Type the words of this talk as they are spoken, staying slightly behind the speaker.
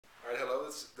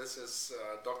this is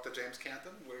Dr. James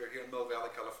Canton. We're here in Mill Valley,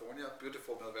 California,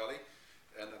 beautiful Mill Valley.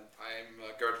 And I'm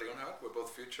Gerd Leonhard. We're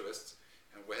both futurists.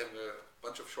 And we're having a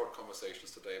bunch of short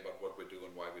conversations today about what we do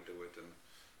and why we do it and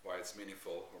why it's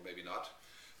meaningful or maybe not.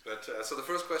 But so the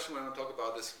first question we're going to talk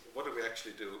about is, what do we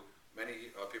actually do?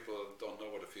 Many people don't know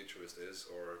what a futurist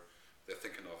is, or they're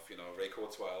thinking of Ray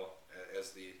Kurzweil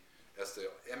as the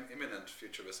imminent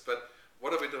futurist. But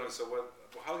what are we doing? So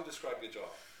how do you describe your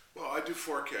job? Well, I do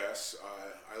forecasts.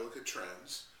 I look at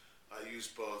trends. I use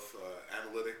both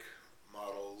analytic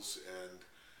models and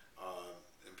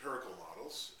empirical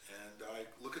models, and I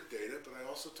look at data, but I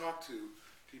also talk to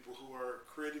people who are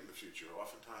creating the future,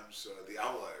 oftentimes the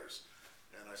outliers.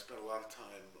 And I spend a lot of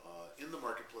time in the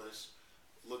marketplace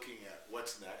looking at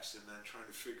what's next and then trying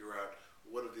to figure out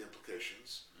what are the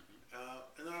implications.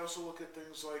 And then I also look at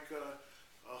things like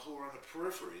who are on the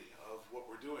periphery of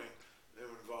what we're doing. They're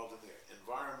involved in the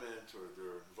environment, or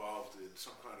they're involved in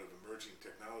some kind of emerging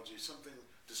technology, something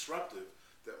disruptive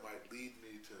that might lead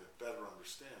me to better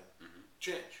understand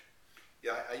change.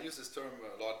 Yeah, I use this term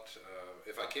a lot,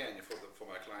 if I can, for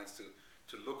my clients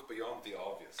to look beyond the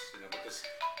obvious. Because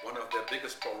one of their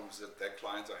biggest problems that their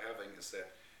clients are having is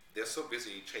that they're so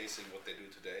busy chasing what they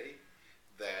do today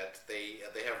that they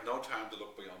have no time to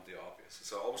look beyond the obvious.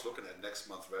 So always looking at next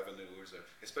month's revenues,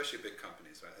 especially big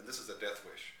companies, right? And this is a death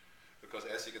wish. Because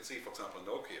as you can see, for example,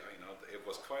 Nokia, it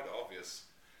was quite obvious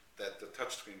that the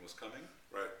touchscreen was coming,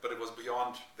 right? But it was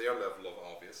beyond their level of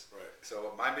obvious. Right.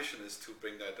 So my mission is to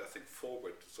bring that, I think,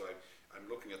 forward. So I'm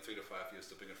looking at 3 to 5 years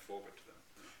to bring it forward to them.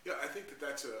 Yeah, I think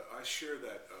I share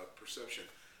that perception.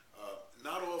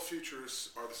 Not all futurists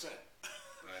are the same.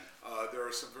 Right. There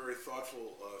are some very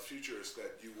thoughtful futurists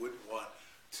that you wouldn't want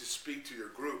to speak to your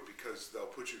group because they'll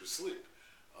put you to sleep.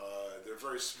 They're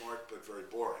very smart but very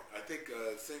boring. I think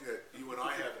the thing that you and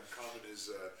I have in common is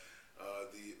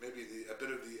maybe a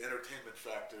bit of the entertainment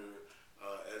factor,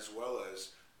 as well as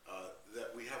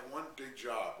that we have one big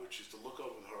job, which is to look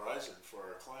over the horizon for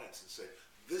our clients and say,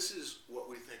 this is what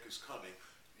we think is coming.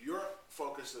 You're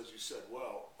focused, as you said,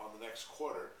 well, on the next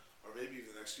quarter or maybe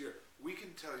even the next year. We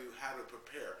can tell you how to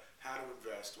prepare, how to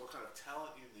invest, what kind of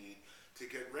talent you need to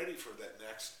get ready for that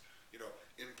next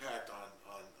impact on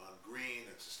green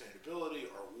and sustainability,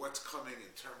 or what's coming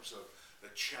in terms of the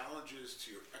challenges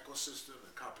to your ecosystem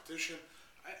and competition.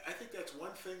 I think that's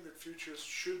one thing that futurists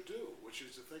should do, which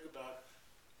is to think about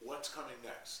what's coming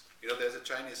next. There's a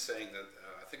Chinese saying that,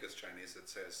 I think it's Chinese, that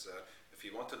says, if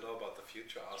you want to know about the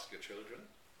future, ask your children.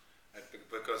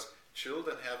 Because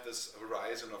children have this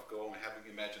horizon of going, having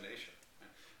imagination.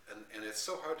 And it's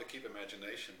so hard to keep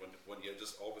imagination when you're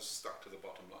just always stuck to the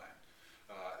bottom line.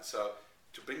 So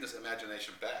to bring this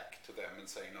imagination back to them and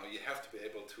say, you have to be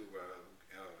able to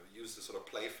use the sort of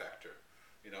play factor,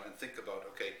 and think about,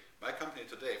 okay, my company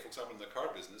today, for example, in the car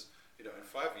business, in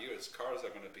 5 years, cars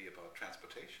are going to be about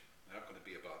transportation. They're not going to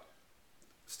be about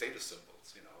status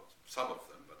symbols, some of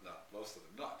them, but not most of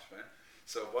them not, right?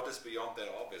 So what is beyond that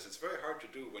obvious? It's very hard to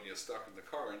do when you're stuck in the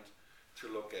current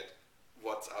to look at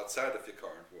what's outside of your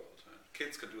current world. Right?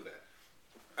 Kids can do that.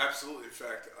 Absolutely. In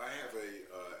fact, I have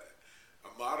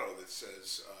a motto that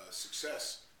says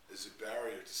success is a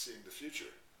barrier to seeing the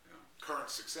future. Yeah. Current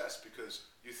success, because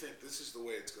you think this is the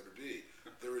way it's going to be.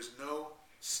 There is no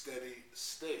steady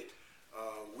state.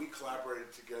 We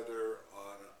collaborated together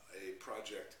on a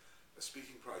project, a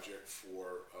speaking project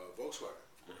for Volkswagen,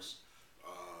 of course.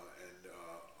 And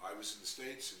I was in the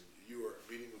States, and you were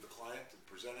meeting with the client and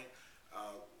presenting.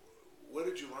 What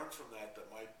did you learn from that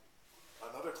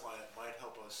another client might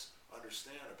help us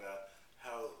understand about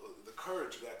how the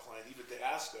courage of that client even to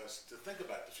ask us to think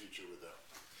about the future with them?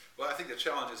 Well, I think the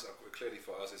challenges are clearly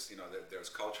for us is, there's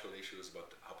cultural issues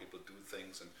about how people do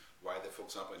things and why they, for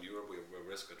example, in Europe we're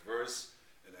risk adverse,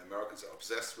 and Americans are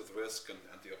obsessed with risk and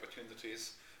the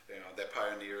opportunities. They're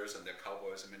pioneers and they're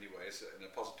cowboys in many ways, in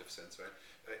a positive sense, right?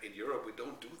 In Europe, we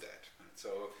don't do that. Right?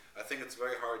 So I think it's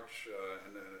very hard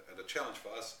and a challenge for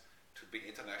us to be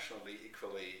internationally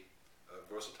equally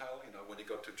versatile. When you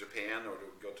go to Japan or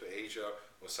go to Asia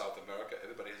or South America,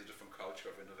 everybody has a different culture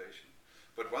of innovation.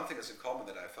 But one thing that's in common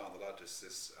that I found a lot is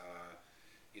this,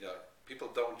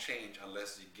 people don't change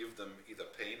unless you give them either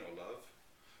pain or love.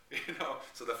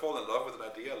 So they fall in love with an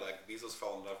idea, like Bezos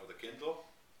fell in love with a Kindle,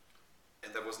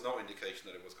 and there was no indication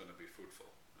that it was going to be fruitful.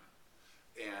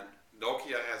 Right? And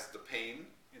Nokia has the pain,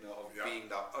 of being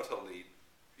now utterly,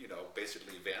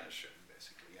 basically vanishing,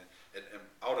 basically. And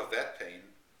out of that pain,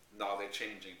 now they're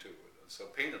changing too. So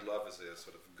pain and love is a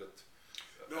sort of good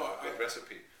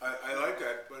recipe. I like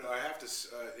that, but I have to,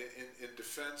 in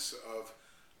defense of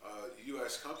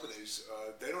U.S. companies,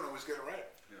 they don't always get it right.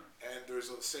 Yeah. And there's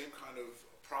the same kind of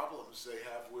problems they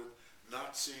have with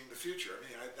not seeing the future. I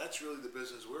mean, that's really the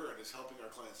business we're in, is helping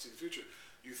our clients see the future.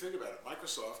 You think about it,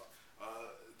 Microsoft,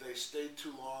 they stayed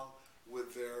too long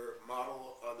with their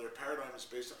model, their paradigm is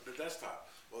based on the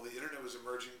desktop. While the internet was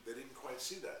emerging, they didn't quite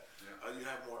see that. Yeah. You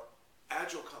have more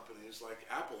agile companies like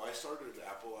Apple. I started at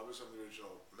Apple, I was on the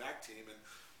original Mac team, and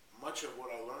much of what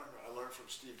I learned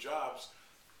from Steve Jobs,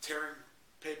 tearing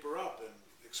paper up and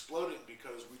exploding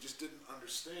because we just didn't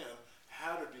understand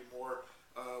how to be more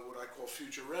what I call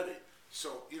future ready.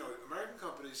 So, American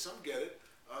companies, some get it,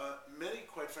 many,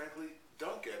 quite frankly,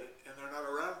 don't get it, and they're not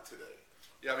around today.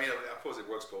 Yeah, I mean, I suppose it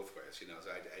works both ways. So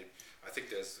I think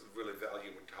there's really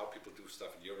value in how people do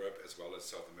stuff in Europe as well as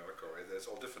South America. Right? There's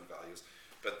all different values.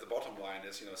 But the bottom line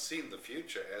is, seeing the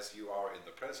future as you are in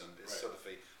the present is right. Sort of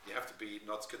you have to be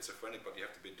not schizophrenic, but you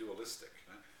have to be dualistic.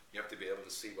 Right? You have to be able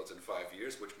to see what's in 5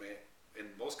 years, which may, in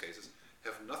most cases,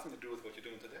 have nothing to do with what you're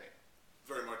doing today.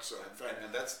 Very much so. In fact,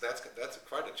 and that's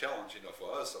quite a challenge,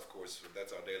 for us. Of course,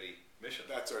 that's our daily mission.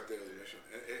 That's our daily mission.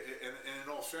 And in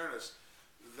all fairness,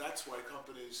 that's why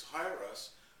companies hire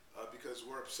us, because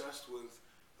we're obsessed with.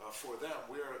 For them,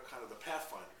 we're kind of the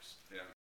pathfinders. Yeah.